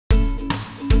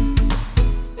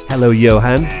Hello,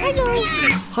 Johan. Hello.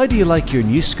 How do you like your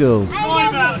new school?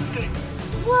 I love it.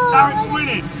 Whoa, Tarek's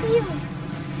winning. cute.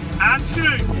 And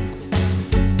shoot.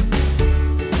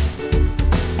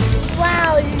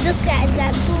 Wow, look at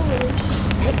that pool.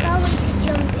 I can't wait to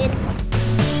jump in.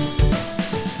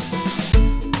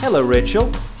 Hello, Rachel.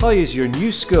 How is your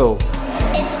new school?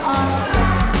 It's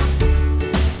awesome.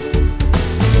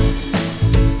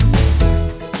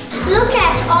 Look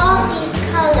at all these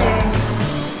colors.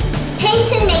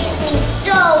 Painting makes me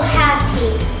so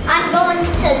happy. I'm going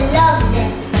to love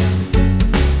this.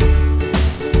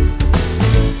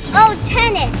 Oh,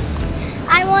 tennis.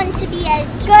 I want to be as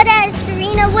good as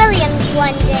Serena Williams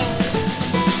one day.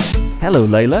 Hello,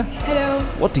 Layla. Hello.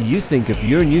 What do you think of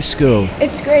your new school?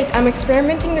 It's great. I'm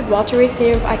experimenting with waterways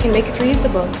seeing if I can make it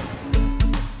reusable.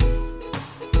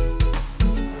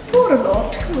 Sort of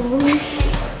not. Come on.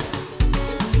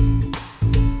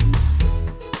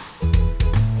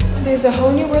 There's a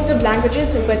whole new world of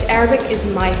languages, but Arabic is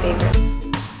my favorite.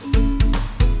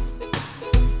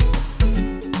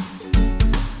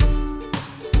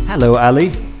 Hello,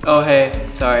 Ali. Oh hey,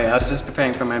 sorry, I was just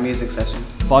preparing for my music session.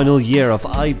 Final year of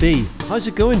IB. How's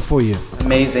it going for you?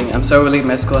 Amazing, I'm so relieved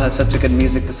my school has such a good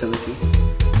music facility.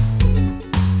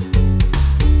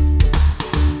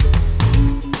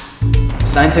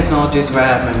 Design technology is where I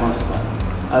have my most fun.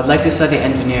 I would like to study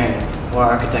engineering or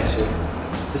architecture.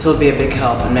 This will be a big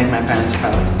help and make my parents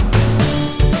proud.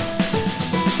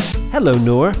 Hello,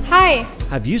 Noor. Hi.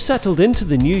 Have you settled into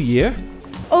the new year?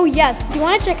 Oh yes, do you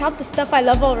want to check out the stuff I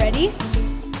love already?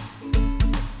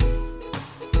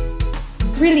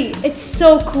 Really, it's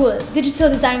so cool. Digital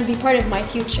design will be part of my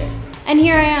future. And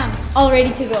here I am, all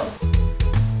ready to go.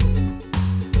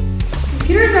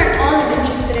 Computers aren't all I'm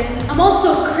interested in. I'm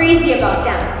also crazy about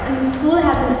dance, and the school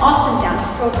has an awesome dance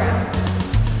program.